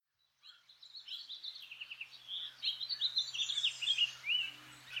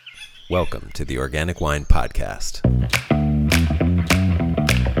Welcome to the Organic Wine Podcast.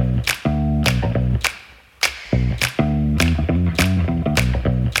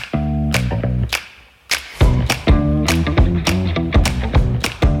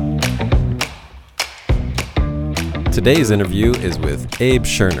 Today's interview is with Abe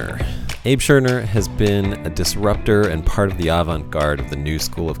Schoener. Abe Schoener has been a disruptor and part of the avant-garde of the new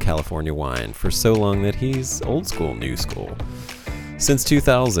school of California wine for so long that he's old school, new school. Since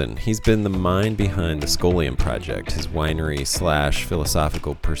 2000, he's been the mind behind the Scholium project, his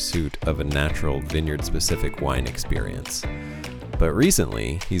winery/philosophical pursuit of a natural vineyard-specific wine experience. But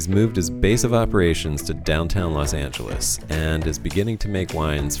recently, he's moved his base of operations to downtown Los Angeles and is beginning to make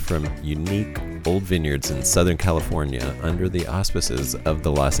wines from unique old vineyards in Southern California under the auspices of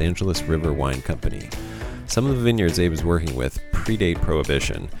the Los Angeles River Wine Company. Some of the vineyards Abe is working with predate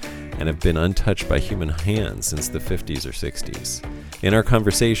Prohibition and have been untouched by human hands since the 50s or 60s. In our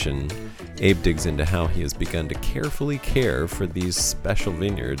conversation, Abe digs into how he has begun to carefully care for these special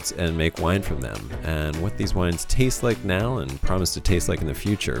vineyards and make wine from them, and what these wines taste like now and promise to taste like in the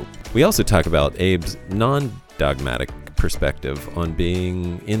future. We also talk about Abe's non-dogmatic perspective on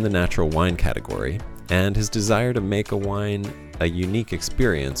being in the natural wine category, and his desire to make a wine a unique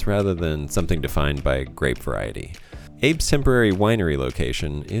experience rather than something defined by grape variety. Abe's temporary winery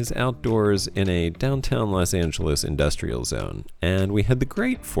location is outdoors in a downtown Los Angeles industrial zone, and we had the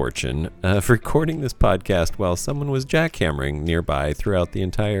great fortune of recording this podcast while someone was jackhammering nearby throughout the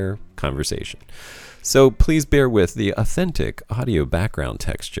entire conversation. So please bear with the authentic audio background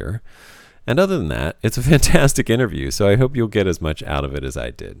texture. And other than that, it's a fantastic interview, so I hope you'll get as much out of it as I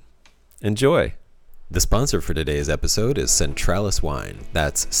did. Enjoy! The sponsor for today's episode is Centralis Wine.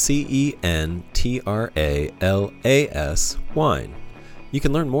 That's Centralas Wine. You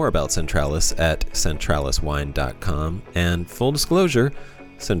can learn more about Centralis at centraliswine.com, and full disclosure,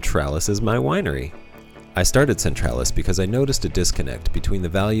 Centralis is my winery. I started Centralis because I noticed a disconnect between the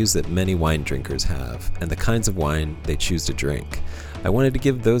values that many wine drinkers have and the kinds of wine they choose to drink. I wanted to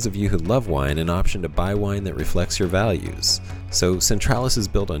give those of you who love wine an option to buy wine that reflects your values. So Centralis is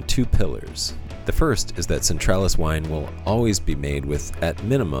built on two pillars. The first is that Centralis wine will always be made with, at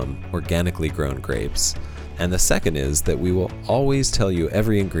minimum, organically grown grapes. And the second is that we will always tell you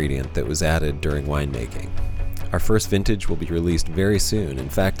every ingredient that was added during winemaking. Our first vintage will be released very soon. In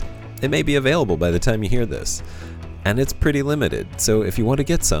fact, it may be available by the time you hear this. And it's pretty limited, so if you want to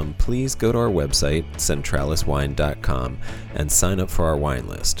get some, please go to our website, centraliswine.com, and sign up for our wine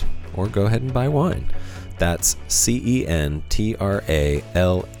list. Or go ahead and buy wine. That's Centralas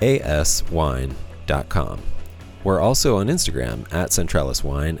wine.com. We're also on Instagram at Centralis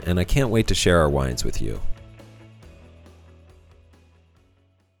Wine, and I can't wait to share our wines with you.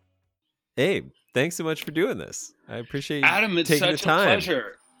 Abe, thanks so much for doing this. I appreciate you Adam, it's taking such the time. a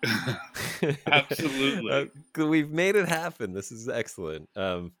pleasure. Absolutely. We've made it happen. This is excellent.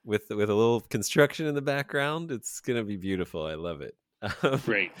 With a little construction in the background, it's going to be beautiful. I love it.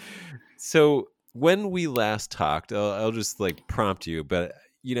 Great. So when we last talked, I'll just prompt you, but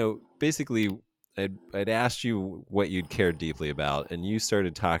basically I'd asked you what you'd cared deeply about, and you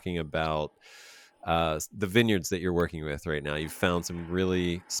started talking about the vineyards that you're working with right now. You've found some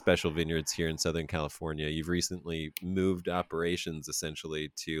really special vineyards here in Southern California. You've recently moved operations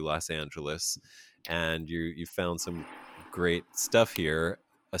essentially to Los Angeles, and you found some great stuff here,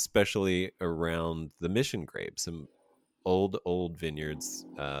 especially around the mission grapes, some old vineyards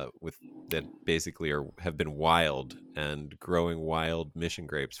that basically have been wild and growing wild mission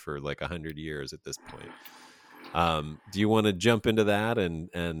grapes for 100 years at this point. Do you want to jump into that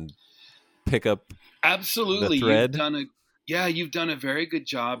and pick up Absolutely the thread? You've done a very good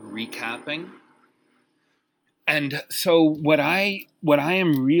job recapping. And so what I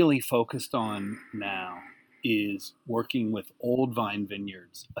am really focused on now is working with old vine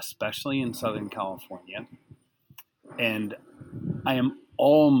vineyards, especially in Southern California. And I am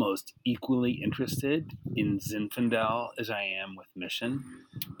almost equally interested in Zinfandel as I am with Mission.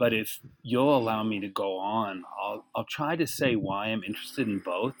 But if you'll allow me to go on, I'll try to say why I'm interested in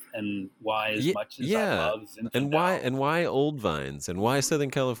both and why I love Zinfandel. And why old vines and why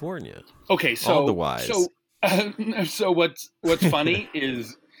Southern California? Okay, so all the whys. So what's funny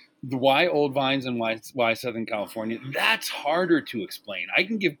is the why old vines and why Southern California. That's harder to explain. I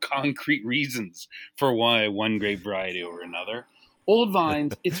can give concrete reasons for why one grape variety over another. Old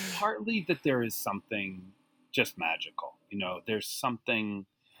vines, it's partly that there is something just magical. There's something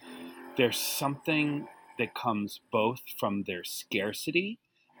that comes both from their scarcity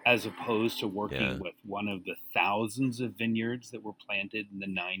as opposed to working with one of the thousands of vineyards that were planted in the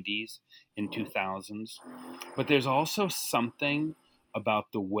 90s and 2000s. But there's also something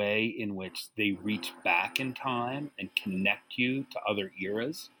about the way in which they reach back in time and connect you to other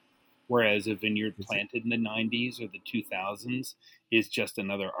eras. Whereas a vineyard Is it? planted in the 90s or the 2000s is just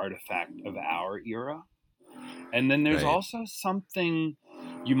another artifact of our era. And then there's Right. also something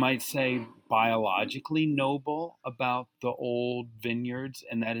you might say biologically noble about the old vineyards,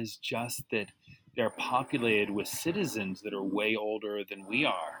 and that is just that they're populated with citizens that are way older than we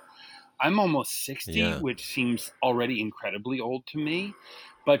are. I'm almost 60, Yeah. which seems already incredibly old to me,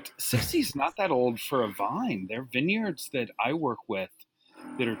 but 60 is not that old for a vine. There are vineyards that I work with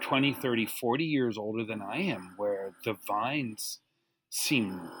that are 20, 30, 40 years older than I am, where the vines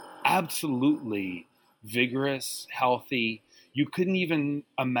seem absolutely vigorous, healthy. You couldn't even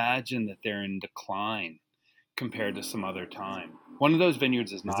imagine that they're in decline compared to some other time. One of those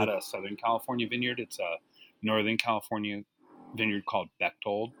vineyards is Is not it? a Southern California vineyard, it's a Northern California vineyard called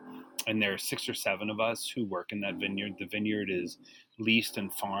Bechtold. And there are 6 or 7 of us who work in that vineyard. The vineyard is leased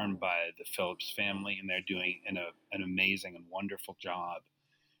and farmed by the Phillips family, and they're doing an amazing and wonderful job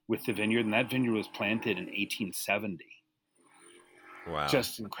with the vineyard. And that vineyard was planted in 1870. Wow.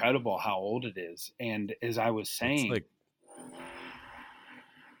 Just incredible how old it is. And as I was That's saying, like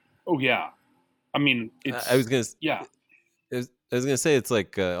oh, yeah. I mean, I it's, was gonna. yeah. I was gonna say it's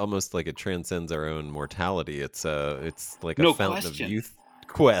like almost like it transcends our own mortality. It's like a No fountain of question. youth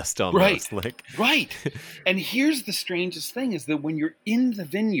quest Right. almost. Like, Right. And here's the strangest thing is that when you're in the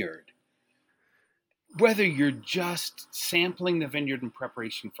vineyard, whether you're just sampling the vineyard in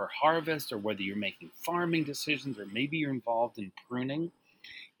preparation for harvest, or whether you're making farming decisions, or maybe you're involved in pruning,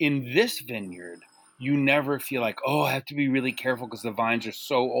 in this vineyard, you never feel like, oh, I have to be really careful because the vines are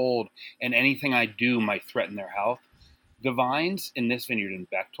so old and anything I do might threaten their health. The vines in this vineyard in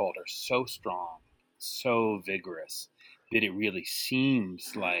Bechtold are so strong, so vigorous, that it really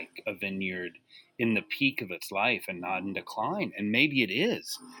seems like a vineyard in the peak of its life and not in decline. And maybe it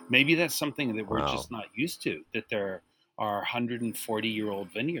is. Maybe that's something that we're wow. just not used to, that there are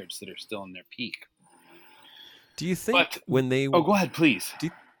 140-year-old vineyards that are still in their peak. Do you But, think when they oh, go ahead, please. do,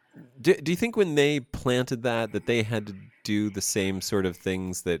 do you think when they planted that they had to do the same sort of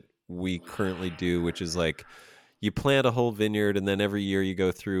things that we currently do, which is like you plant a whole vineyard and then every year you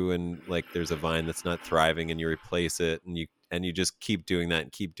go through and like there's a vine that's not thriving and you replace it and you just keep doing that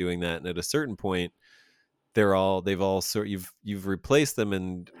and keep doing that, and at a certain point they've all sort you've replaced them,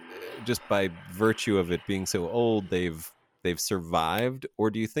 and just by virtue of it being so old they've survived?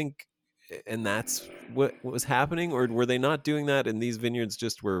 Or do you think and that's what was happening, or were they not doing that and these vineyards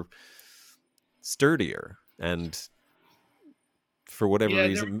just were sturdier and for whatever Yeah,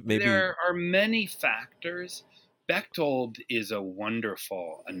 reason maybe? there are many factors. Bechtold is a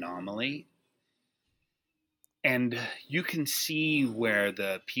wonderful anomaly, and you can see where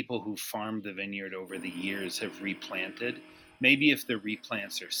the people who farmed the vineyard over the years have replanted. Maybe if the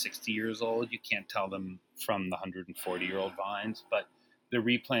replants are 60 years old, you can't tell them from the 140-year-old vines, but the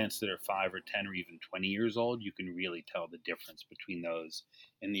replants that are 5 or 10 or even 20 years old, you can really tell the difference between those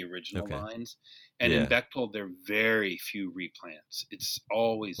and the original Okay. vines. And in Yeah. Bechtold, there are very few replants. It's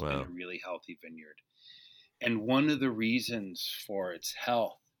always been Wow. a really healthy vineyard. And one of the reasons for its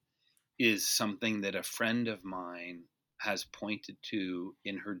health is something that a friend of mine has pointed to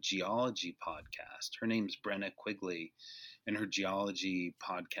in her geology podcast. Her name's Brenna Quigley, and her geology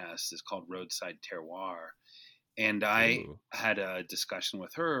podcast is called Roadside Terroir. And I Ooh. had a discussion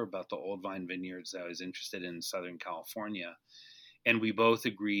with her about the old vine vineyards that I was interested in Southern California. And we both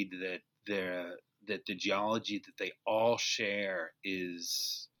agreed that the geology that they all share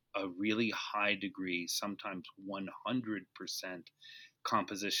is a really high degree, sometimes 100%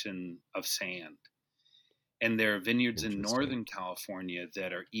 composition of sand. And there are vineyards in Interesting. Northern California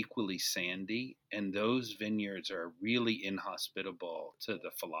that are equally sandy, and those vineyards are really inhospitable to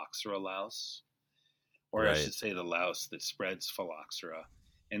the phylloxera louse, or I Right. should say the louse that spreads phylloxera.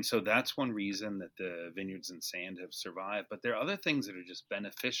 And so that's one reason that the vineyards in sand have survived. But there are other things that are just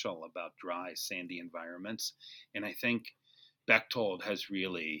beneficial about dry, sandy environments. And I think Bechtold has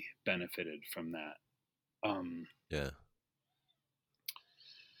really benefited from that. Um, Yeah.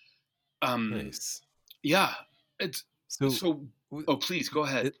 um, Nice. yeah, it's So so. w- Oh, please go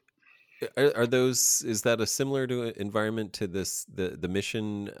ahead. it, are those, is that a similar to environment to this the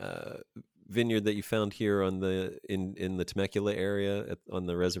mission vineyard that you found here on the in the Temecula area on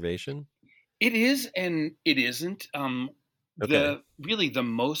the reservation? It is and it isn't. Okay. The really the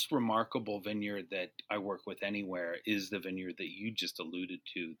most remarkable vineyard that I work with anywhere is the vineyard that you just alluded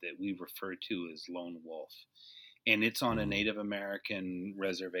to, that we refer to as Lone Wolf, and it's on a Mm. Native American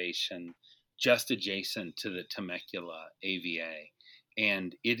reservation just adjacent to the Temecula AVA.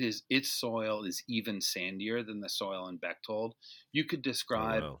 and its soil is even sandier than the soil in Bechtold. You could Oh,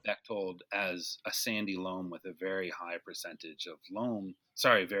 describe wow. Bechtold as a sandy loam with a very high percentage of loam.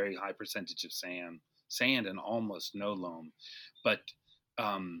 Sorry, very high percentage of sand, and almost no loam. But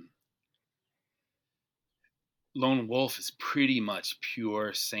um, Lone Wolf is pretty much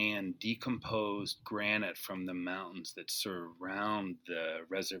pure sand, decomposed granite from the mountains that surround the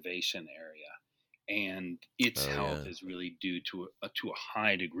reservation area. And its Oh, health yeah. is really due to a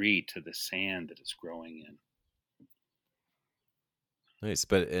high degree to the sand that it's growing in. Nice.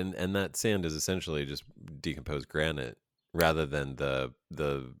 But and that sand is essentially just decomposed granite rather than the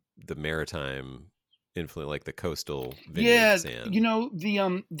maritime influence, like the coastal vineyard Yeah, sand.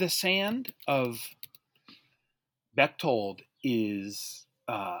 the sand of Bechtold is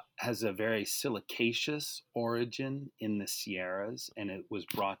has a very silicaceous origin in the Sierras, and it was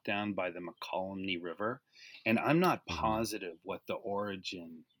brought down by the McCallumney River. And I'm not Hmm. positive what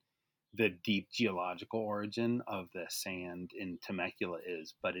the deep geological origin of the sand in Temecula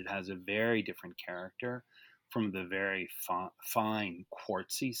is, but it has a very different character from the very fine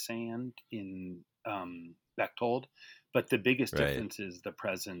quartzy sand in Bechtold. But the biggest Right. difference is the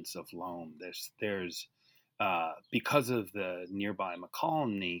presence of loam. There's because of the nearby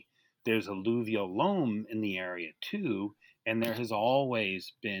McCallumney, there's alluvial loam in the area too, and there has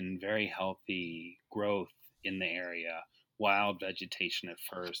always been very healthy growth in the area, wild vegetation at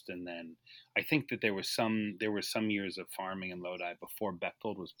first, and then I think that there were some years of farming in Lodi before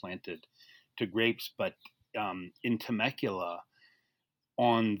Bechtold was planted to grapes. But in Temecula,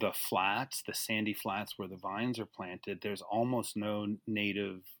 on the flats, the sandy flats where the vines are planted, there's almost no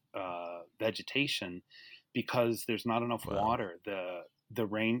native vegetation because there's not enough Wow. water. The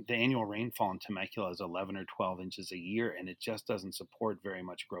annual rainfall in Temecula is 11 or 12 inches a year, and it just doesn't support very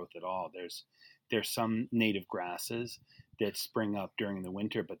much growth at all. There's some native grasses that spring up during the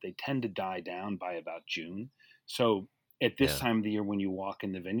winter, but they tend to die down by about June. So at this Yeah. time of the year, when you walk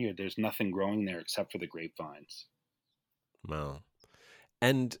in the vineyard, there's nothing growing there except for the grapevines. Wow.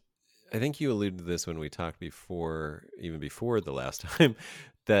 And I think you alluded to this when we talked before, even before the last time,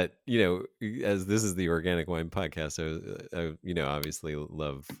 that as this is the Organic Wine Podcast, obviously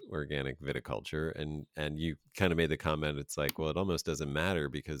love organic viticulture, and you kind of made the comment, it's like, well, it almost doesn't matter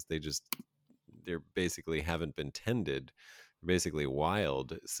because they're basically haven't been tended, basically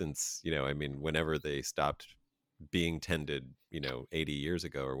wild since I mean, whenever they stopped being tended, 80 years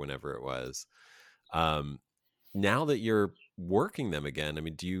ago or whenever it was. Um, Now that you're working them again, I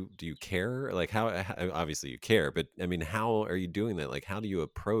mean, do you care? Like how obviously you care, but I mean, how are you doing that? Like, how do you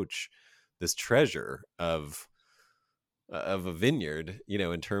approach this treasure of a vineyard,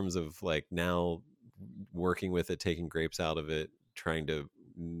 in terms of like now working with it, taking grapes out of it, trying to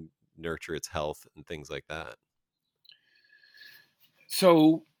nurture its health and things like that?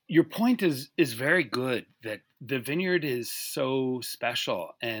 So your point is very good that the vineyard is so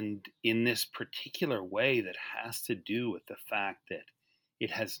special, and in this particular way that has to do with the fact that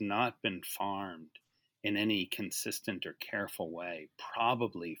it has not been farmed in any consistent or careful way,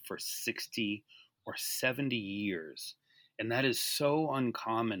 probably for 60 or 70 years. And that is so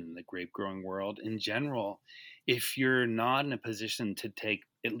uncommon in the grape growing world. In general, if you're not in a position to take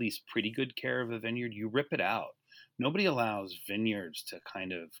at least pretty good care of a vineyard, you rip it out. Nobody allows vineyards to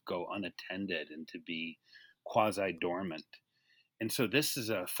kind of go unattended and to be quasi dormant. And so this is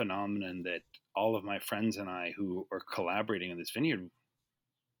a phenomenon that all of my friends and I who are collaborating in this vineyard,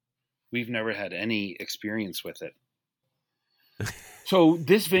 we've never had any experience with it. So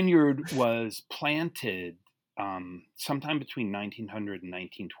this vineyard was planted sometime between 1900 and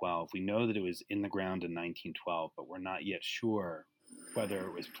 1912. We know that it was in the ground in 1912, but we're not yet sure whether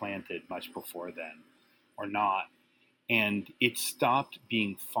it was planted much before then or not. And it stopped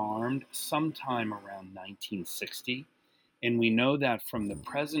being farmed sometime around 1960. And we know that from the Mhm.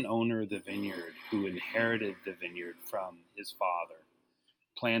 present owner of the vineyard, who inherited the vineyard from his father,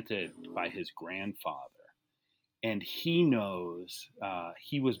 planted by his grandfather. And he knows,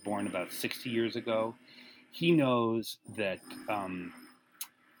 he was born about 60 years ago. He knows that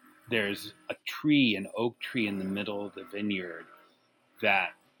there's a tree, an oak tree in the middle of the vineyard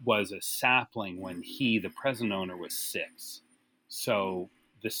that was a sapling when he, the present owner, was 6. So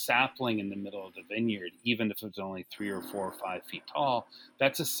the sapling in the middle of the vineyard, even if it's only 3 or 4 or 5 feet tall,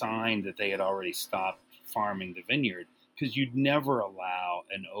 that's a sign that they had already stopped farming the vineyard, because you'd never allow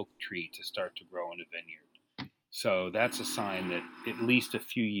an oak tree to start to grow in a vineyard. So that's a sign that at least a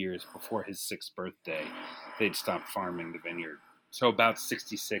few years before his 6th birthday, they'd stopped farming the vineyard. So about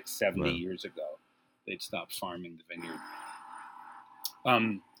 66, 70 Wow. years ago, they'd stopped farming the vineyard.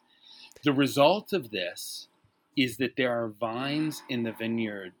 Um, the result of this is that there are vines in the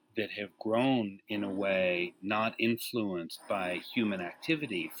vineyard that have grown in a way not influenced by human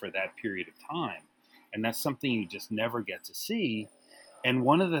activity for that period of time. And that's something you just never get to see. And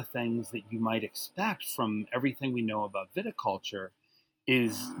one of the things that you might expect from everything we know about viticulture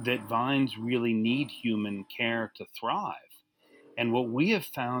is that vines really need human care to thrive. And what we have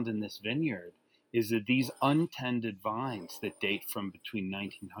found in this vineyard is that these untended vines that date from between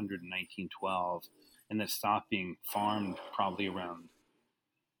 1900 and 1912 and that stopped being farmed probably around,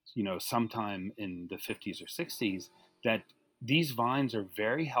 sometime in the 50s or 60s, that these vines are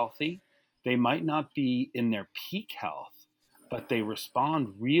very healthy. They might not be in their peak health, but they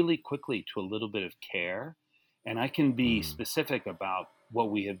respond really quickly to a little bit of care. And I can be Mm. specific about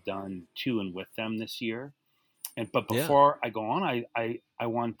what we have done to and with them this year. But Yeah. before I go on, I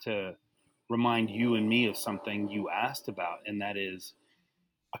want to remind you and me of something you asked about, and that is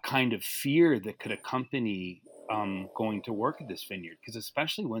a kind of fear that could accompany going to work at this vineyard. Because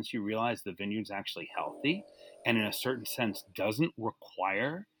especially once you realize the vineyard's actually healthy and in a certain sense doesn't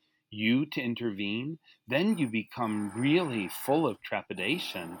require you to intervene, then you become really full of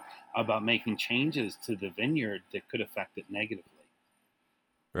trepidation about making changes to the vineyard that could affect it negatively.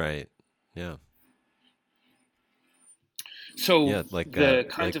 Right. Yeah. So Yeah. the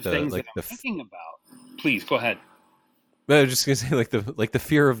kinds of things that I'm thinking about, please go ahead. I was just gonna say like the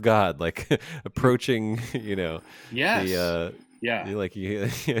fear of God, like approaching, Yes. the Yeah.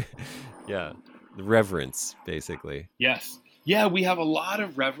 yeah, the reverence basically. Yes. Yeah, we have a lot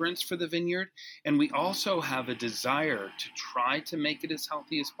of reverence for the vineyard, and we also have a desire to try to make it as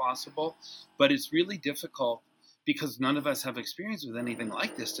healthy as possible. But it's really difficult because none of us have experience with anything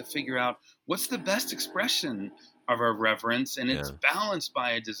like this to figure out what's the best expression of our reverence. And it's Yeah. balanced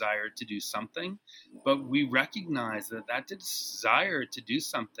by a desire to do something. But we recognize that that desire to do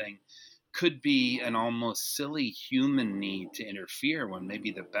something could be an almost silly human need to interfere when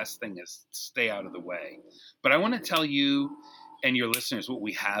maybe the best thing is to stay out of the way. But I want to tell you and your listeners what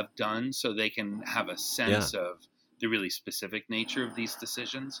we have done so they can have a Yeah. sense of the really specific nature of these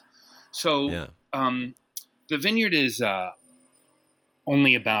decisions. So Yeah. the vineyard is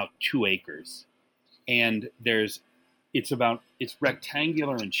only about 2 acres, and it's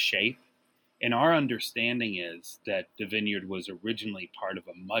rectangular in shape. And our understanding is that the vineyard was originally part of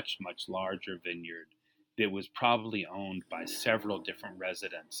a much, much larger vineyard that was probably owned by several different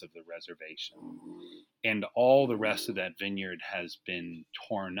residents of the reservation. And all the rest of that vineyard has been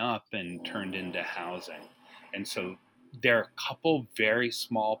torn up and turned into housing. And so there are a couple very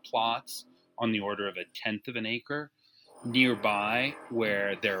small plots on the order of a tenth of an acre nearby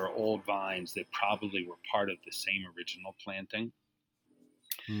where there are old vines that probably were part of the same original planting.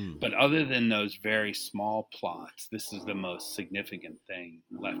 Hmm. But other than those very small plots, this is the most significant thing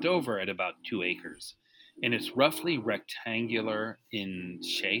left over at about 2 acres. And it's roughly rectangular in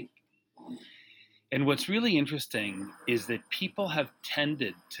shape. And what's really interesting is that people have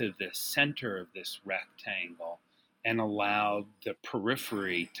tended to the center of this rectangle and allowed the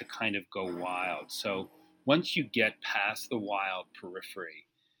periphery to kind of go wild. So once you get past the wild periphery,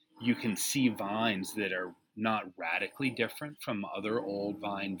 you can see vines that are not radically different from other old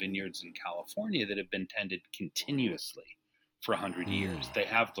vine vineyards in California that have been tended continuously for 100 Hmm. years. They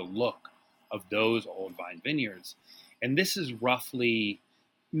have the look of those old vine vineyards. And this is roughly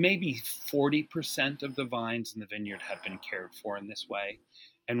maybe 40% of the vines in the vineyard have been cared for in this way.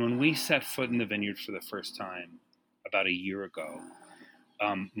 And when we set foot in the vineyard for the first time about a year ago,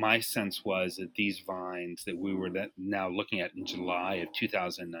 my sense was that these vines that we were now looking at in July of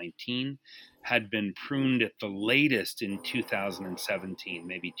 2019 had been pruned at the latest in 2017,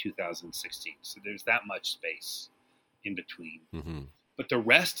 maybe 2016. So there's that much space in between. Mm-hmm. But the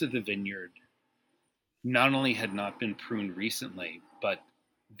rest of the vineyard not only had not been pruned recently, but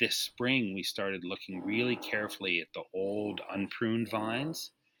this spring we started looking really carefully at the old unpruned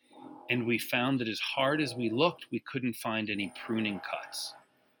vines. And we found that as hard as we looked, we couldn't find any pruning cuts.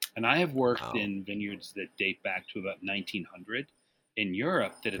 And I have worked Wow. in vineyards that date back to about 1900 in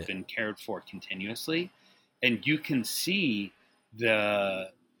Europe that have Yeah. been cared for continuously, and you can see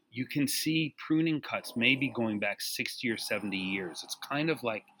pruning cuts maybe going back 60 or 70 years. It's kind of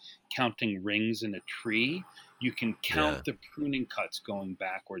like counting rings in a tree. You can count Yeah. the pruning cuts going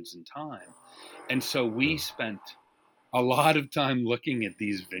backwards in time. And so we Huh. spent a lot of time looking at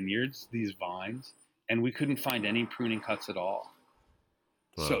these vineyards, these vines, and we couldn't find any pruning cuts at all.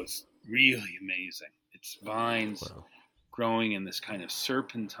 So Wow. it's really amazing. It's vines Wow. growing in this kind of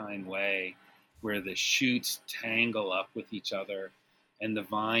serpentine way where the shoots tangle up with each other and the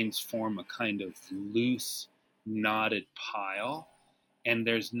vines form a kind of loose, knotted pile. And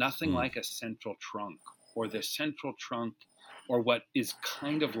there's nothing Hmm. like a central trunk. or the central trunk, or what is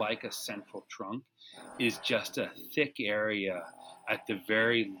kind of like a central trunk, is just a thick area at the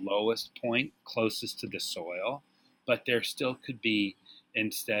very lowest point closest to the soil. But there still could be,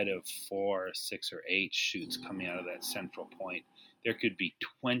 instead of 4, 6, or 8 shoots coming out of that central point, there could be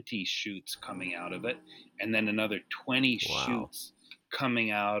 20 shoots coming out of it, and then another 20 Wow. shoots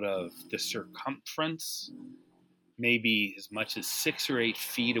coming out of the circumference, maybe as much as 6 or 8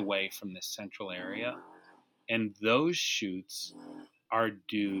 feet away from this central area. And those shoots are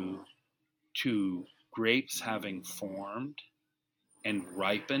due to grapes having formed and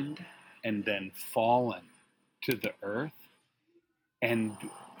ripened and then fallen to the earth and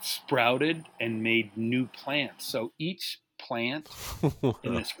sprouted and made new plants. So each plant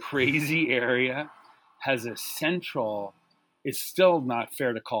in this crazy area has a central, it's still not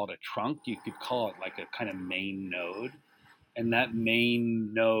fair to call it a trunk. You could call it like a kind of main node. And that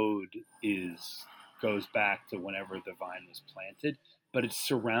main node goes back to whenever the vine was planted, but it's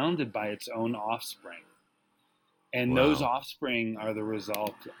surrounded by its own offspring. And those Wow. offspring are the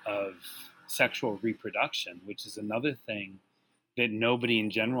result of sexual reproduction, which is another thing that nobody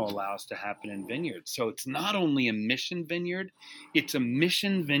in general allows to happen in vineyards. So it's not only a mission vineyard, it's a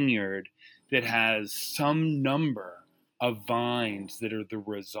mission vineyard that has some number of vines that are the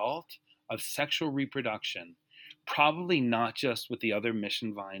result of sexual reproduction, probably not just with the other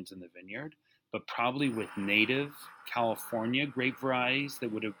mission vines in the vineyard, but probably with native California grape varieties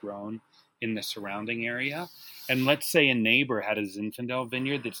that would have grown in the surrounding area. And let's say a neighbor had a Zinfandel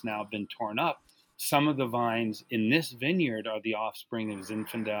vineyard that's now been torn up. Some of the vines in this vineyard are the offspring of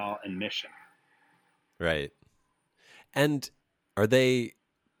Zinfandel and Mission. Right. And are they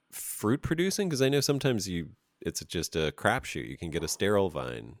fruit producing? Because I know sometimes it's just a crapshoot. You can get a sterile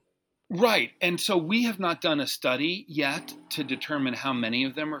vine. Right. And so we have not done a study yet to determine how many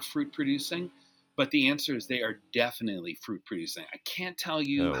of them are fruit producing, but the answer is they are definitely fruit producing. I can't tell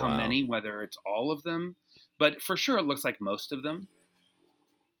you Oh, how wow. many, whether it's all of them, but for sure it looks like most of them.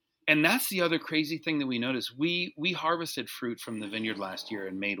 And that's the other crazy thing that we noticed. We harvested fruit from the vineyard last year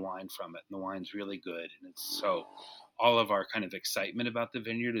and made wine from it, and the wine's really good. And it's so all of our kind of excitement about the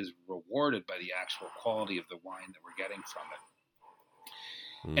vineyard is rewarded by the actual quality of the wine that we're getting from it.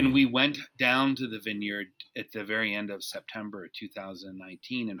 And we went down to the vineyard at the very end of September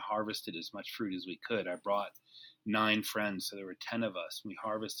 2019 and harvested as much fruit as we could. I brought 9 friends, so there were 10 of us. We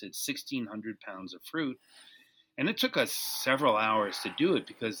harvested 1,600 pounds of fruit. And it took us several hours to do it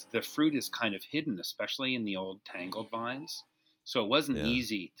because the fruit is kind of hidden, especially in the old tangled vines. So it wasn't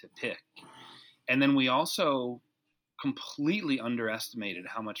easy to pick. And then we also completely underestimated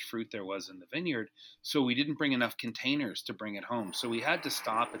how much fruit there was in the vineyard. So we didn't bring enough containers to bring it home. So we had to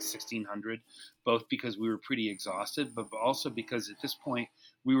stop at 1,600, both because we were pretty exhausted, but also because at this point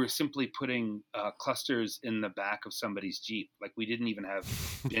we were simply putting clusters in the back of somebody's Jeep. Like we didn't even have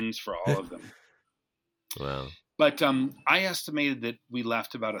bins for all of them. Wow. But I estimated that we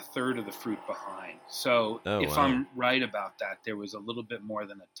left about a third of the fruit behind. So if wow. I'm right about that, there was a little bit more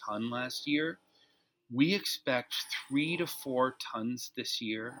than a ton last year. We expect 3 to 4 tons this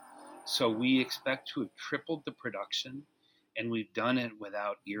year. So we expect to have tripled the production. And we've done it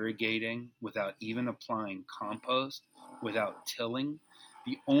without irrigating, without even applying compost, without tilling.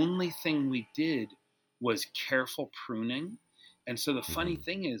 The only thing we did was careful pruning. And so the funny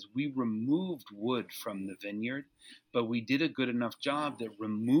thing is we removed wood from the vineyard, but we did a good enough job that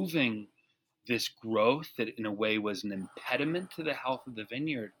removing this growth that in a way was an impediment to the health of the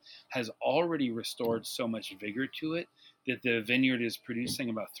vineyard has already restored so much vigor to it that the vineyard is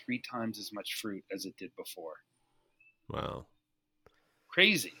producing about 3 times as much fruit as it did before. Wow.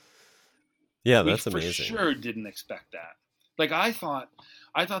 Crazy. Yeah, We that's for amazing. sure didn't expect that. Like I thought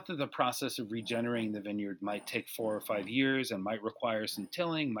that the process of regenerating the vineyard might take 4 or 5 years and might require some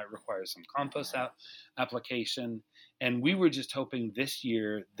tilling, might require some compost application. And we were just hoping this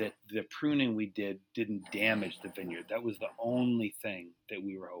year that the pruning we did didn't damage the vineyard. That was the only thing that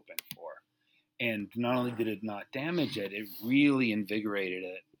we were hoping for. And not only did it not damage it, it really invigorated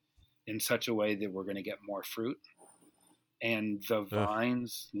it in such a way that we're going to get more fruit. And the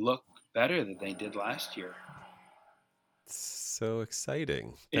vines look better than they did last year. So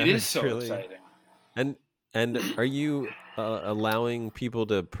exciting. It is so exciting. And are you allowing people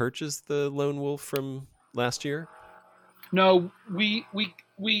to purchase the Lone Wolf from last year? No, we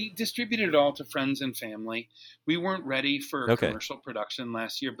distributed it all to friends and family. We weren't ready for commercial production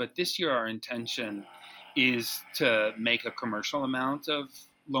last year, but this year our intention is to make a commercial amount of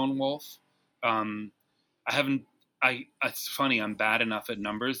Lone Wolf. It's funny, I'm bad enough at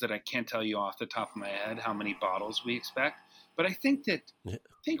numbers that I can't tell you off the top of my head how many bottles we expect, But Yeah.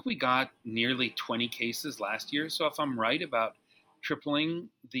 I think we got nearly 20 cases last year. So if I'm right about tripling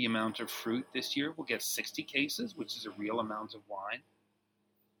the amount of fruit this year, we'll get 60 cases, which is a real amount of wine.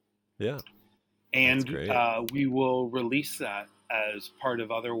 Yeah, that's And great. we will release that as part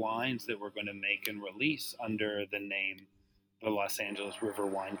of other wines that we're going to make and release under the name the Los Angeles River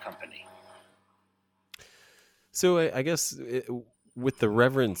Wine Company. So I guess with the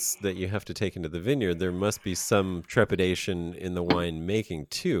reverence that you have to take into the vineyard, there must be some trepidation in the wine making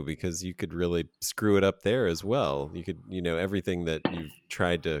too, because you could really screw it up there as well. You could, everything that you've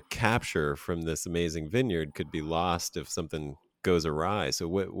tried to capture from this amazing vineyard could be lost if something goes awry. So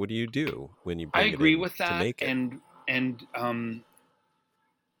what do you do when you I bring it agree in with to that, make it? and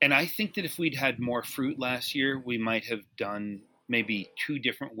and I think that if we'd had more fruit last year, we might have done maybe two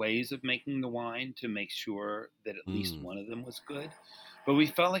different ways of making the wine to make sure that at least Mm, one of them was good. But we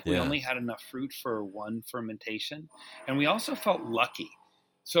felt like we yeah, only had enough fruit for one fermentation. And we also felt lucky.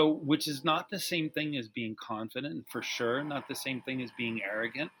 So, which is not the same thing as being confident, for sure, not the same thing as being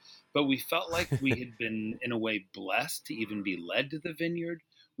arrogant. But we felt like we had been, in a way, blessed to even be led to the vineyard.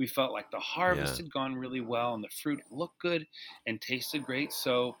 We felt like the harvest yeah, had gone really well and the fruit looked good and tasted great.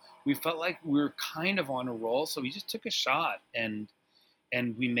 So we felt like we were kind of on a roll. So we just took a shot and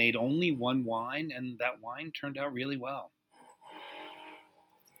we made only one wine, and that wine turned out really well.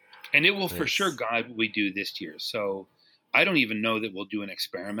 And it will for sure nice. guide what we do this year. So I don't even know that we'll do an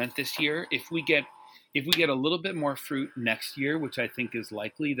experiment this year. If we get a little bit more fruit next year, which I think is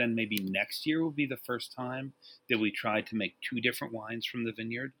likely, then maybe next year will be the first time that we try to make two different wines from the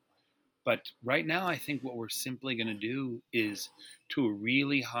vineyard. But right now, I think what we're simply going to do is, to a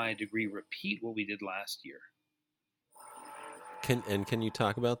really high degree, repeat what we did last year. Can you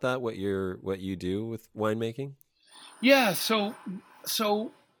talk about that? What you do with winemaking? Yeah, so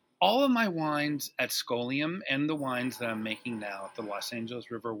all of my wines at Scholium and the wines that I'm making now at the Los Angeles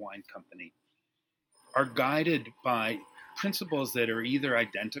River Wine Company are guided by principles that are either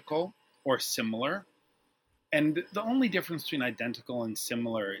identical or similar. And the only difference between identical and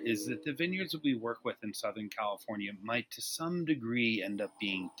similar is that the vineyards that we work with in Southern California might, to some degree, end up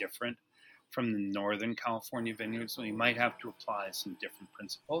being different from the Northern California vineyards. So we might have to apply some different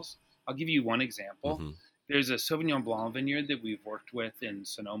principles. I'll give you one example. Hmm. There's a Sauvignon Blanc vineyard that we've worked with in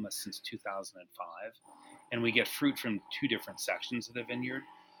Sonoma since 2005, and we get fruit from two different sections of the vineyard.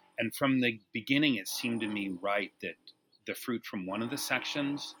 And from the beginning, it seemed to me right that the fruit from one of the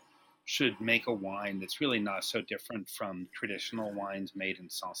sections should make a wine that's really not so different from traditional wines made in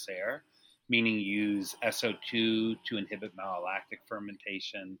Sancerre, meaning you use SO2 to inhibit malolactic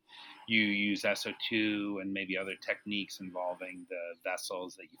fermentation. You use SO2 and maybe other techniques involving the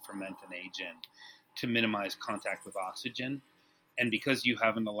vessels that you ferment and age in to minimize contact with oxygen. And because you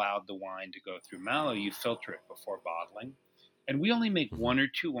haven't allowed the wine to go through mallow, you filter it before bottling. And we only make Hmm. one or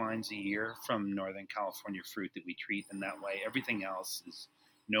two wines a year from Northern California fruit that we treat in that way. Everything else is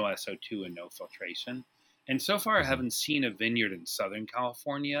no SO2 and no filtration. And so far, I Hmm. haven't seen a vineyard in Southern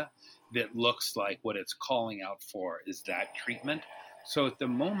California that looks like what it's calling out for is that treatment. So at the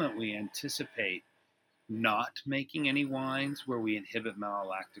moment, we anticipate not making any wines where we inhibit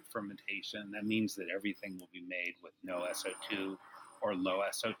malolactic fermentation. That means that everything will be made with no SO2 or low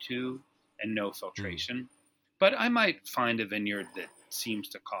SO2 and no Mm. filtration. But I might find a vineyard that seems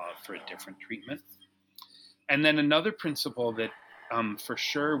to call for a different treatment. And then another principle that for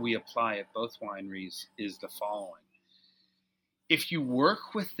sure we apply at both wineries is the following. If you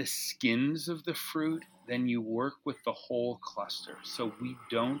work with the skins of the fruit, then you work with the whole cluster. So we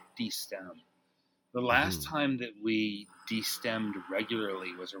don't destem. The last Hmm. time that we destemmed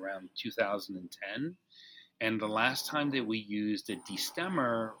regularly was around 2010. And the last time that we used a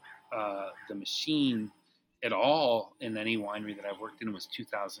destemmer, the machine at all in any winery that I've worked in was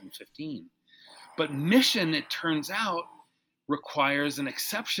 2015. But Mission, it turns out, requires an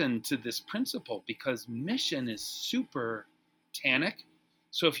exception to this principle because Mission is super tannic.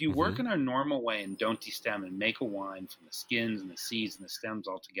 So if you Hmm. work in our normal way and don't destem and make a wine from the skins and the seeds and the stems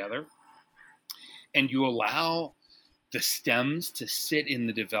all together, and you allow the stems to sit in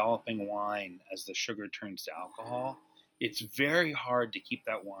the developing wine as the sugar turns to alcohol, it's very hard to keep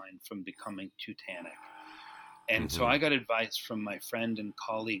that wine from becoming too tannic. And so Hmm. I got advice from my friend and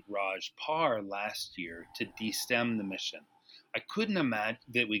colleague Raj Parr last year to destem the Mission. I couldn't imagine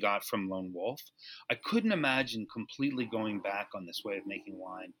that we got from Lone Wolf. I couldn't imagine completely going back on this way of making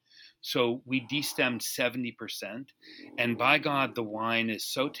wine. So we destemmed 70%. And by God, the wine is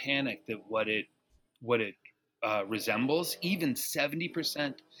so tannic that what it resembles, even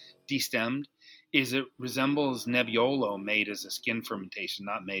 70% destemmed, is it resembles Nebbiolo made as a skin fermentation,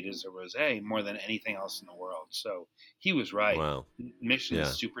 not made as a rosé, more than anything else in the world. So he was right. Wow. Mission is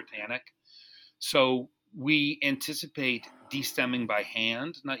Yeah. super tannic. So we anticipate destemming by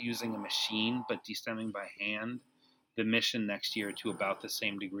hand, not using a machine, but destemming by hand the mission next year to about the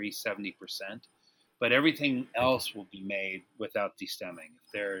same degree, 70%. But everything Okay. else will be made without destemming.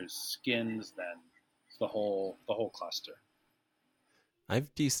 If there's skins, then it's the whole cluster.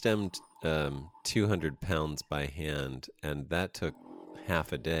 I've destemmed 200 pounds by hand, and that took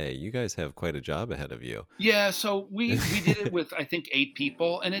half a day. You guys have quite a job ahead of you. Yeah, so we did it with I think 8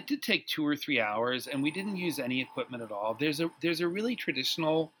 people, and it did take 2 or 3 hours, and we didn't use any equipment at all. There's a really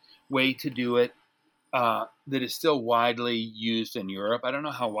traditional way to do it that is still widely used in Europe. I don't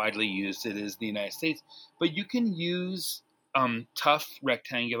know how widely used it is in the United States, but you can use tough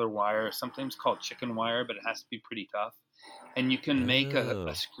rectangular wire, sometimes called chicken wire, but it has to be pretty tough. And you can make a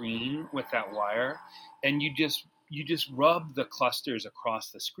Oh, screen with that wire, and you just rub the clusters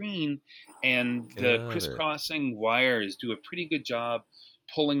across the screen, and the got it. crisscrossing wires do a pretty good job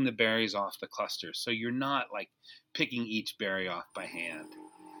pulling the berries off the clusters. So you're not like picking each berry off by hand.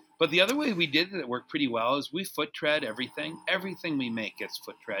 But the other way we did it that worked pretty well is we foot tread everything. Everything we make gets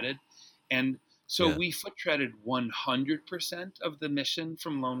foot treaded. And so Yeah. we foot treaded 100% of the mission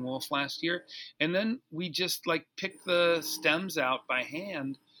from Lone Wolf last year. And then we just like picked the stems out by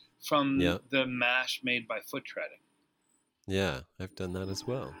hand from Yeah. the mash made by foot treading. Yeah. I've done that as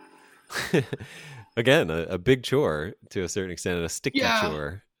well. Again, a big chore to a certain extent, and a sticky Yeah,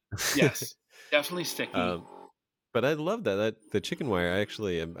 chore. yes, definitely sticky. um, but I love that. The chicken wire.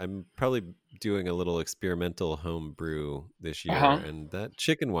 I'm probably doing a little experimental home brew this Uh year, huh. and that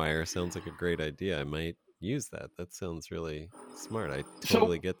chicken wire sounds like a great idea. I might use that. That sounds really smart. I So,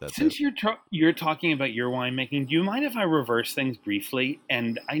 totally get that. That since you're talking about your winemaking, do you mind if I reverse things briefly?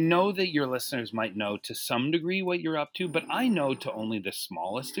 And I know that your listeners might know to some degree what you're up to, but I know to only the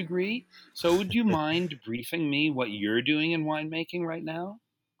smallest degree. So, would you mind briefing me what you're doing in winemaking right now?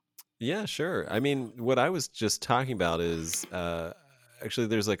 Yeah, sure. I mean, what I was just talking about is actually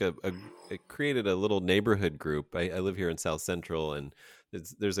there's like it created a little neighborhood group. I live here in South Central, and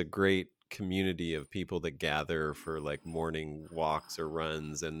there's a great community of people that gather for like morning walks or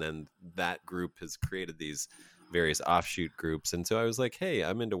runs, and then that group has created these various offshoot groups. And so I was like, hey,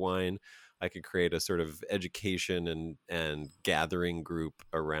 I'm into wine. I could create a sort of education and gathering group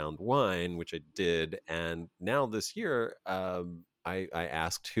around wine, which I did. And now this year, I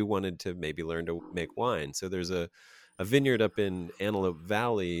asked who wanted to maybe learn to make wine. So there's a vineyard up in Antelope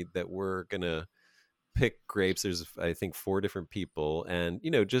Valley that we're gonna pick grapes. There's I think four different people, and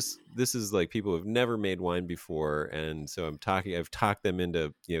just this is like people who've never made wine before, and so I've talked them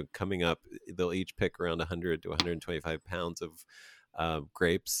into coming up. They'll each pick around 100 to 125 pounds of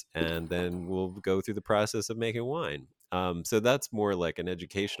grapes, and then we'll go through the process of making wine. So that's more like an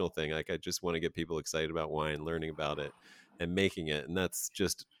educational thing. Like I just want to get people excited about wine, learning about it, and making it, and that's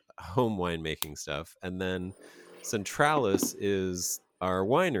just home winemaking stuff. And then Centralis is our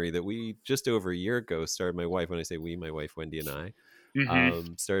winery that we just over a year ago started. My wife, when I say we, my wife Wendy and I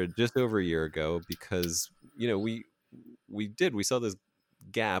Mm-hmm. started just over a year ago because we saw this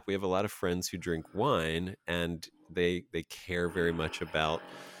gap. We have a lot of friends who drink wine, and they care very much about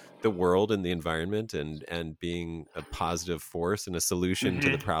the world and the environment, and being a positive force and a solution to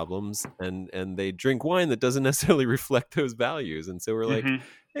the Mm-hmm. problems, and they drink wine that doesn't necessarily reflect those values. And so we're like, Mm-hmm.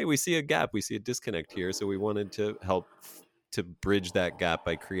 hey, we see a gap, we see a disconnect here, so we wanted to help to bridge that gap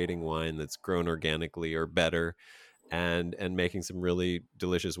by creating wine that's grown organically or better, and making some really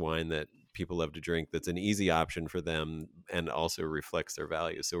delicious wine that people love to drink, that's an easy option for them and also reflects their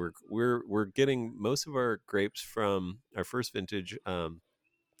values. So we're getting most of our grapes from our first vintage,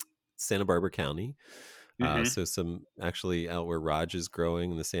 Santa Barbara County. Mm-hmm. So some actually out where Raj is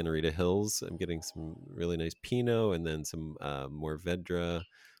growing in the Santa Rita Hills, I'm getting some really nice Pinot, and then some Mourvedre.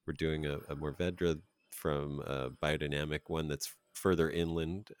 We're doing a Mourvedre from Biodynamic, one that's further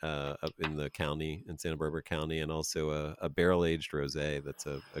inland, up in the county, in Santa Barbara County, and also a barrel aged rosé that's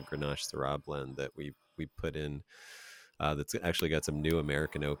a Grenache Syrah blend that we put in, that's actually got some new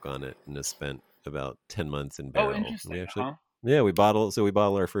American oak on it, and has spent about 10 months in Oh, barrel. And we interesting. actually, Huh? yeah, we bottle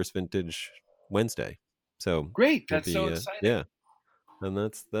our first vintage Wednesday. So Great. we'll That's so be exciting. yeah, and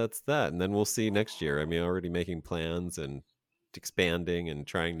that's that. And then we'll see next year. I mean, already making plans and expanding and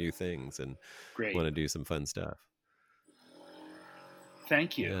trying new things, and Great. want to do some fun stuff.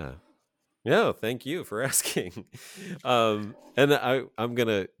 Thank you. Yeah. Yeah, thank you for asking. And I'm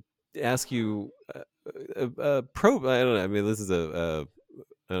gonna ask you a probe. I don't know. I mean, this is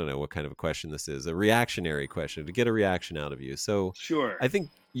I don't know what kind of a question this is, a reactionary question to get a reaction out of you. So Sure. I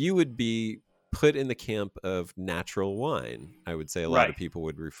think you would be put in the camp of natural wine. I would say a lot Right. of people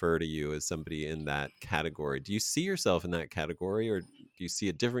would refer to you as somebody in that category. Do you see yourself in that category, or do you see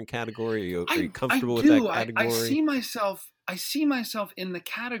a different category? Are you I comfortable with that do. I category? see myself in the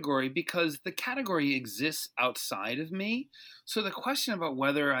category because the category exists outside of me. So the question about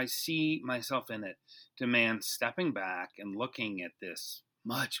whether I see myself in it demands stepping back and looking at this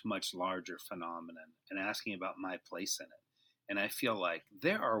much larger phenomenon and asking about my place in it. And I feel like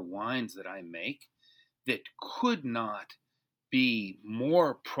there are wines that I make that could not be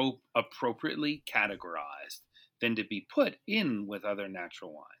more appropriately categorized than to be put in with other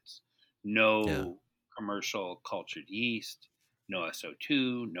natural wines. Yeah. No commercial cultured yeast, no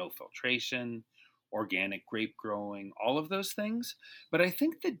SO2, no filtration, organic grape growing, all of those things. But I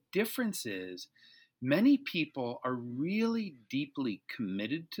think the difference is many people are really deeply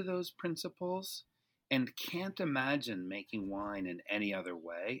committed to those principles and can't imagine making wine in any other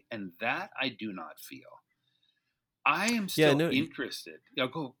way. And that I do not feel. I am Yeah, still no, interested. Yeah,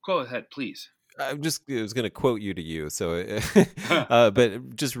 go ahead, please. I was going to quote you to you. So,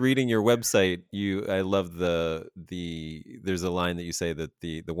 but just reading your website, I love there's a line that you say that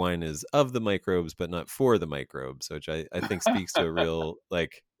the wine is of the microbes, but not for the microbes, which I think speaks to a real,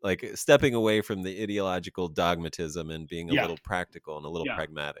 like stepping away from the ideological dogmatism and being a Yeah, little practical and a little yeah,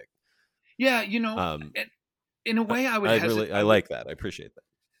 pragmatic. yeah. Um, In a way, I would hesitate. I like that. I appreciate that.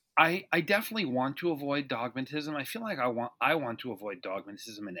 I definitely want to avoid dogmatism. I feel like I want to avoid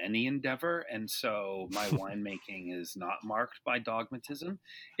dogmatism in any endeavor, and so my winemaking is not marked by dogmatism.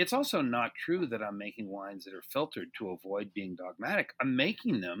 It's also not true that I'm making wines that are filtered to avoid being dogmatic. I'm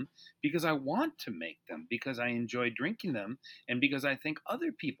making them because I want to make them, because I enjoy drinking them, and because I think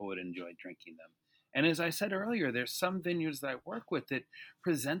other people would enjoy drinking them. And as I said earlier, there's some vineyards that I work with that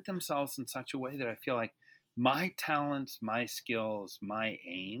present themselves in such a way that I feel like my talents, my skills, my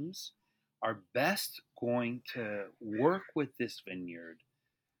aims are best going to work with this vineyard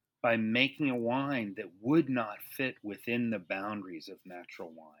by making a wine that would not fit within the boundaries of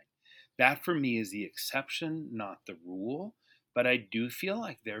natural wine. That for me is the exception, not the rule. But I do feel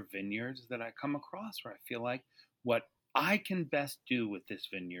like there are vineyards that I come across where I feel like what I can best do with this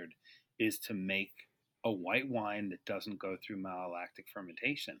vineyard is to make a white wine that doesn't go through malolactic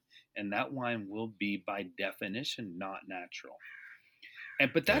fermentation. And that wine will be, by definition, not natural.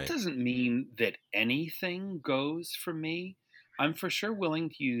 But that Right. doesn't mean that anything goes for me. I'm for sure willing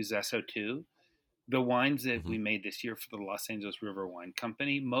to use SO2. The wines that Hmm. we made this year for the Los Angeles River Wine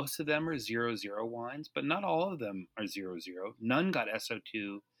Company, most of them are 0 0 wines, but not all of them are 0 0. None got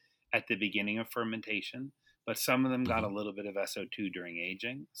SO2 at the beginning of fermentation, but some of them got a Hmm. little bit of SO2 during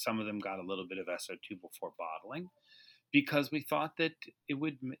aging. Some of them got a little bit of SO2 before bottling because we thought that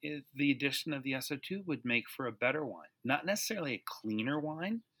the addition of the SO2 would make for a better wine. Not necessarily a cleaner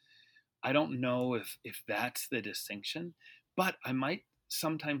wine. I don't know if that's the distinction, but I might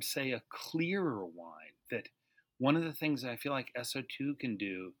sometimes say a clearer wine. That one of the things I feel like SO2 can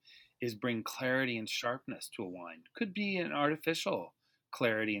do is bring clarity and sharpness to a wine. Could be an artificial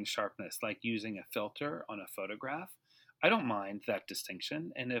clarity and sharpness, like using a filter on a photograph. I don't mind that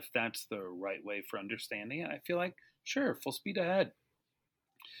distinction, and if that's the right way for understanding it, I feel like sure, full speed ahead.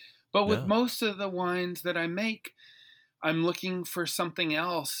 But with Yeah. most of the wines that I make, I'm looking for something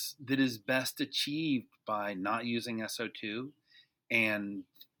else that is best achieved by not using SO2 and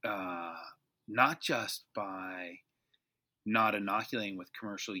uh, not just by not inoculating with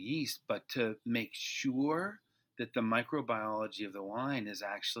commercial yeast, but to make sure that the microbiology of the wine is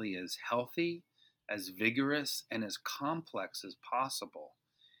actually as healthy, as vigorous, and as complex as possible.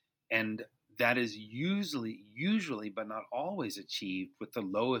 And that is usually, but not always achieved with the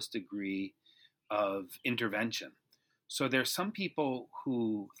lowest degree of intervention. So there's some people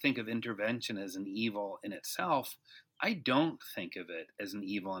who think of intervention as an evil in itself. I don't think of it as an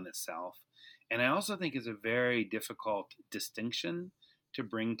evil in itself. And I also think it's a very difficult distinction to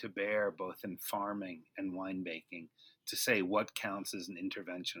bring to bear both in farming and winemaking to say what counts as an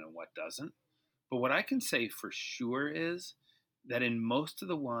intervention and what doesn't. But what I can say for sure is that in most of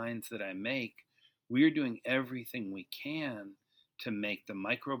the wines that I make, we are doing everything we can to make the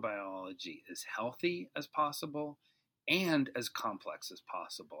microbiology as healthy as possible and as complex as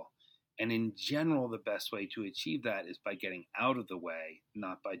possible. And in general, the best way to achieve that is by getting out of the way,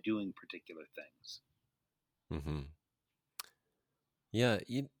 not by doing particular things. Hmm. Yeah.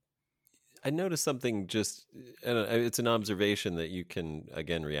 I noticed something just, I don't know, it's an observation that you can,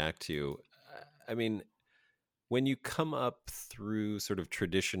 again, react to. I mean, when you come up through sort of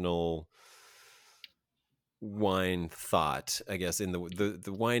traditional wine thought, I guess, in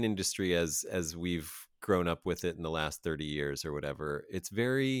the wine industry as we've grown up with it in the last 30 years or whatever. It's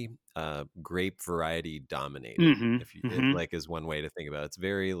very grape variety dominated. Mm-hmm. If you it, Mm-hmm. like is one way to think about it. It's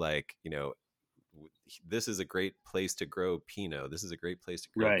very like, this is a great place to grow Pinot. This is a great place to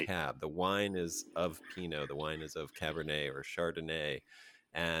grow Right. Cab. The wine is of Pinot. The wine is of Cabernet or Chardonnay.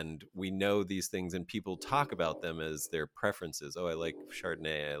 And we know these things, and people talk about them as their preferences. Oh, I like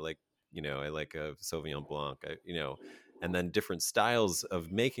Chardonnay. I like a Sauvignon Blanc, and then different styles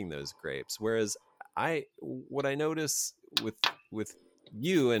of making those grapes. Whereas what I notice with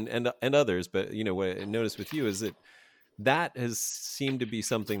you and others, but what I notice with you is that has seemed to be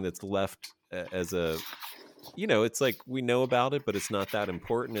something that's left as a, it's like we know about it, but it's not that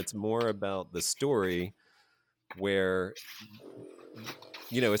important. It's more about the story where,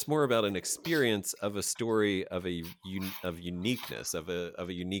 it's more about an experience of a story of of uniqueness, of a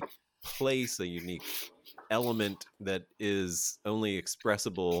unique place, a unique element that is only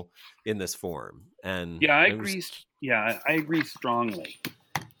expressible in this form. And Yeah, I I was, agree. Yeah, I agree strongly.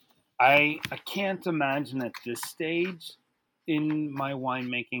 I can't imagine at this stage in my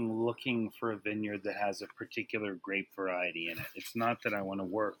winemaking looking for a vineyard that has a particular grape variety in it. It's not that I want to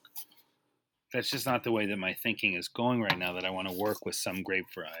work. That's just not the way that my thinking is going right now, that I want to work with some grape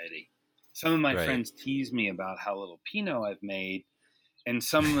variety. Some of my right. friends tease me about how little Pinot I've made, and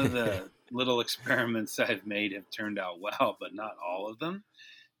some of the little experiments I've made have turned out well, but not all of them.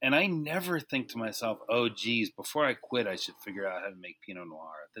 And I never think to myself, "Oh, geez, before I quit, I should figure out how to make Pinot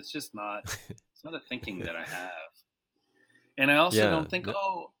Noir." That's just not. It's not a thinking that I have. And I also Yeah. don't think,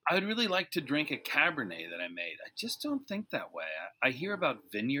 "Oh, I'd really like to drink a Cabernet that I made." I just don't think that way. I hear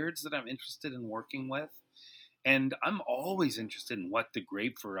about vineyards that I'm interested in working with, and I'm always interested in what the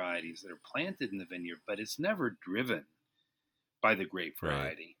grape varieties that are planted in the vineyard, but it's never driven by the grape Right.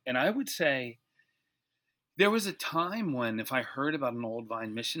 variety. And I would say there was a time when, if I heard about an old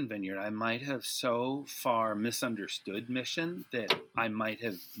vine mission vineyard, I might have so far misunderstood mission that I might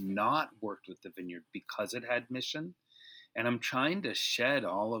have not worked with the vineyard because it had mission. And I'm trying to shed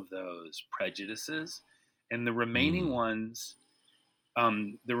all of those prejudices. And Mm.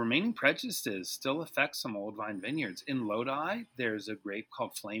 the remaining prejudices still affect some old vine vineyards. In Lodi, there's a grape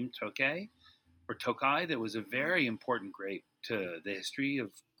called Flame Tokay or Tokai that was a very important grape to the history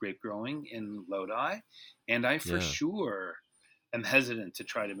of grape growing in Lodi. And I for Yeah. sure am hesitant to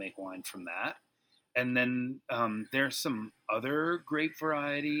try to make wine from that. And then there's some other grape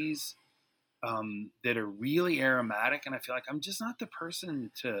varieties that are really aromatic, and I feel like I'm just not the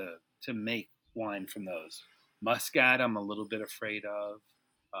person to make wine from those. Muscat, I'm a little bit afraid of,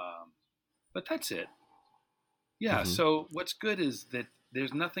 but that's it. Yeah. Hmm. So what's good is that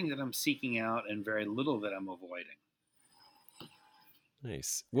there's nothing that I'm seeking out, and very little that I'm avoiding.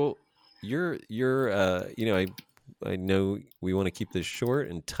 Nice. Well, you're I know we want to keep this short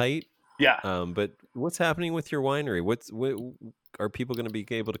and tight. Yeah. But what's happening with your winery? What are people going to be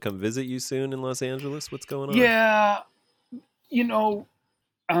able to come visit you soon in Los Angeles? What's going on? Yeah. You know,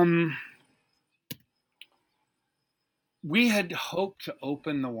 um, we had hoped to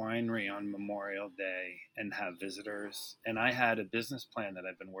open the winery on Memorial Day and have visitors. And I had a business plan that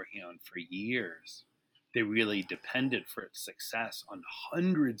I've been working on for years. They really depended for its success on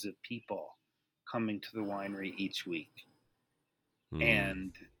hundreds of people coming to the winery each week. Hmm.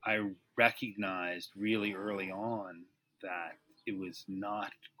 And I recognized really early on that it was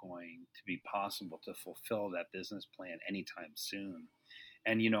not going to be possible to fulfill that business plan anytime soon.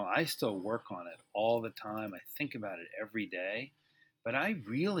 And, I still work on it all the time. I think about it every day, but I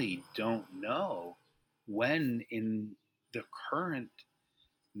really don't know when, in the current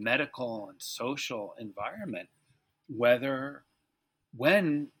medical and social environment, whether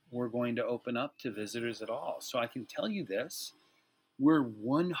when we're going to open up to visitors at all. So I can tell you this: we're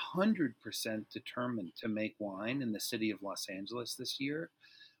 100% determined to make wine in the city of Los Angeles this year.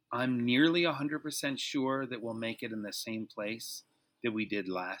 I'm nearly 100% sure that we'll make it in the same place that we did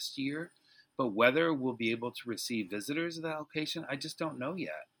last year. But whether we'll be able to receive visitors at that location, I just don't know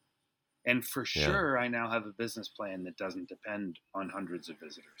yet. And for Yeah. sure, I now have a business plan that doesn't depend on hundreds of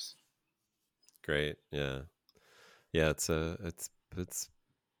visitors. Great. Yeah. Yeah. It's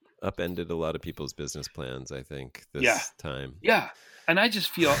upended a lot of people's business plans, I think, Yeah. this time. Yeah. And I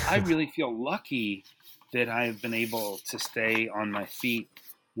really feel lucky that I've been able to stay on my feet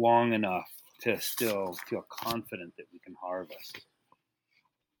long enough to still feel confident that we can harvest.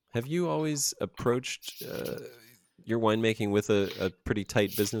 Have you always approached your winemaking with a pretty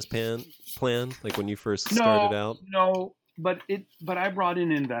tight business plan, like when you first started No, out? no, but I brought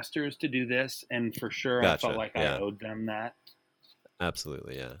in investors to do this, and for sure I felt Gotcha. like I Yeah. owed them that.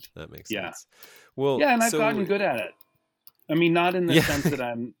 Absolutely. Yeah, that makes Yeah. sense. Well, Yeah, and I've so gotten good at it. I mean, not in the yeah, sense that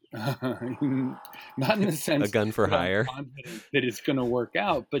I'm, not in the a sense gun for that I'm hire. confident that it's going to work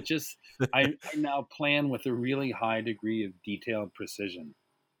out, but just I now plan with a really high degree of detailed precision.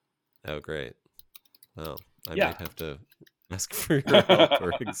 Oh, great. Well, I Yeah. might have to ask for your help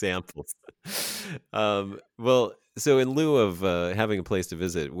or examples. Well, so in lieu of having a place to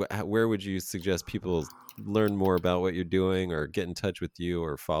visit, where would you suggest people learn more about what you're doing, or get in touch with you,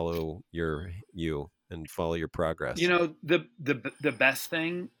 or follow you and follow your You progress? know, the best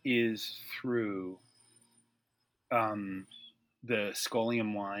thing is through um, the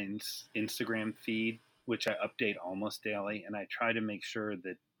Scholium Wines Instagram feed, which I update almost daily, and I try to make sure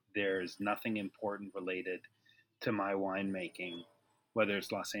that there's nothing important related to my winemaking, whether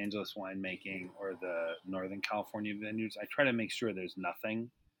it's Los Angeles winemaking or the Northern California vineyards. I try to make sure there's nothing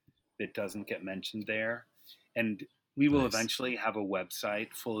that doesn't get mentioned there. And we will Nice. eventually have a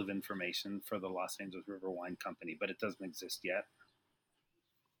website full of information for the Los Angeles River Wine Company, but it doesn't exist yet.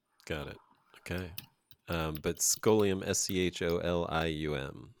 Got it. Okay. But Scholium,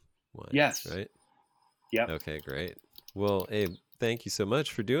 Scholium wines, Yes. right? Yep. Okay, great. Well, Abe, thank you so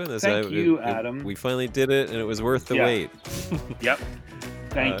much for doing this. Thank you, Adam. We finally did it, and it was worth the Yeah. wait. Yep. uh,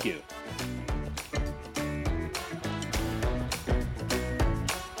 Thank you.